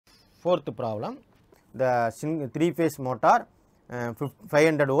fourth problem. The 3-phase motor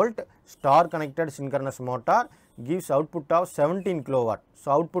 500 volt star connected synchronous motor gives output of 17 kilowatt.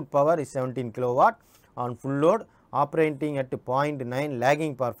 So, output power is 17 kilowatt on full load operating at 0.9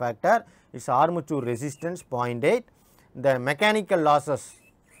 lagging power factor. Its armature resistance 0.8. The mechanical losses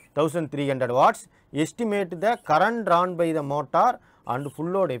 1300 watts. Estimate the current drawn by the motor and full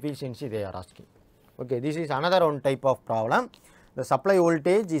load efficiency they are asking. Okay, this is another one type of problem. The supply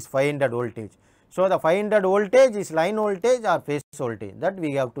voltage is 500 voltage. So, the 500 voltage is line voltage or phase voltage, that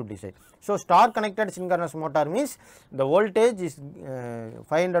we have to decide. So, star connected synchronous motor means the voltage is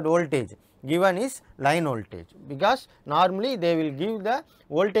 500 voltage, given is line voltage, because normally they will give the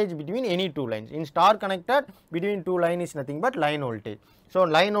voltage between any two lines. In star connected, between two lines is nothing but line voltage. So,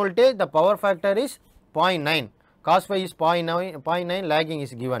 line voltage, the power factor is 0.9, cos phi is 0.9, lagging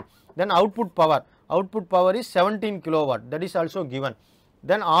is given. Then output power is 17 kilowatt, that is also given.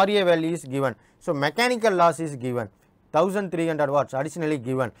 Then RA value is given. So, mechanical loss is given 1300 watts additionally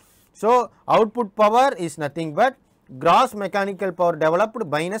given. So, output power is nothing but gross mechanical power developed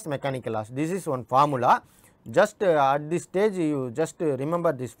minus mechanical loss. This is one formula. Just at this stage you just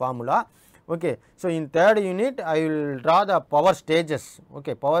remember this formula. Okay. So, in third unit I will draw the power stages,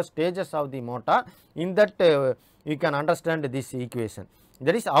 okay, power stages of the motor. In that you can understand this equation.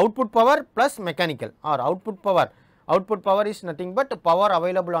 That is output power plus mechanical, or output power is nothing but power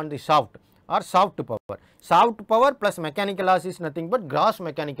available on the shaft or soft power. Soft power plus mechanical loss is nothing but gross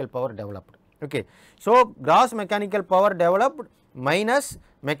mechanical power developed. Okay. So, gross mechanical power developed minus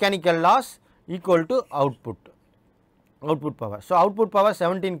mechanical loss equal to output power. So, output power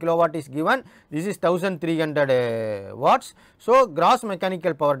 17 kilowatt is given, this is 1300 watts. So, gross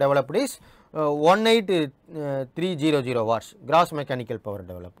mechanical power developed is 18300 watts, gross mechanical power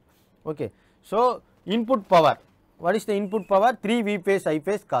developed. Okay. So, input power, what is the input power? 3 V phase I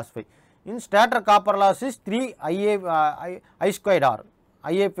phase cos phi. In stator copper loss is 3 I squared R,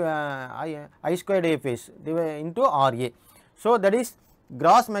 I squared A phase into RA. So, that is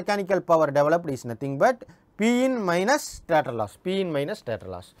gross mechanical power developed is nothing but P in minus stator loss,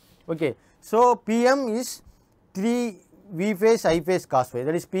 Okay. So, PM is 3 V phase I phase cos phi,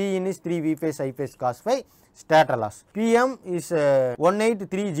 that is P in is 3 V phase I phase cos phi, stator loss. PM is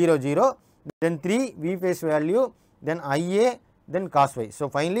 18300, then 3 V phase value, then IA, then cos phi. So,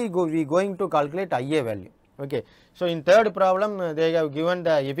 finally we going to calculate IA value. Okay. So, in third problem they have given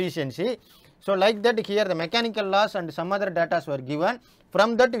the efficiency. So, like that here the mechanical loss and some other data were given,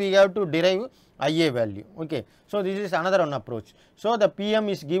 from that we have to derive IA value. Okay. So, this is another one approach. So, the PM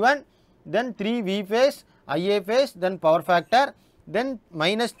is given, then 3 V phase, IA phase, then power factor, then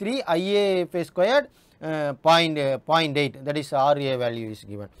minus 3 IA phase squared 0.8, that is RA value is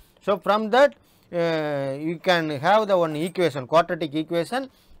given. So, from that you can have the one equation, quadratic equation,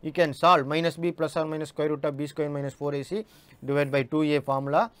 you can solve minus b plus or minus square root of b square minus 4ac divided by 2a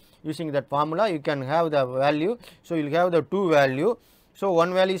formula. Using that formula you can have the value. So, you will have the two value. So,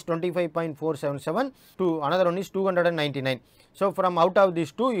 one value is 25.477, another one is 299. So, from out of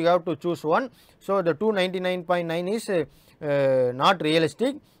these two you have to choose one. So, the 299.9 is not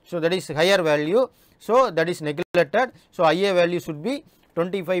realistic. So, that is higher value. So, that is neglected. So, IA value should be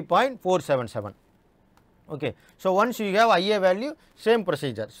 25.477. Okay. So, once you have IA value, same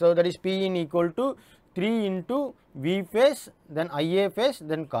procedure. So, that is P in equal to 3 into V phase, then IA phase,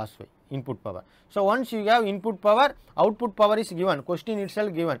 then cos phi, input power. So, once you have input power, output power is given, question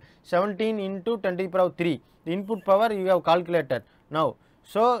itself given 17 into 10 to the power 3, the input power you have calculated now.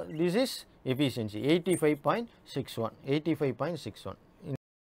 So, this is efficiency 85.61.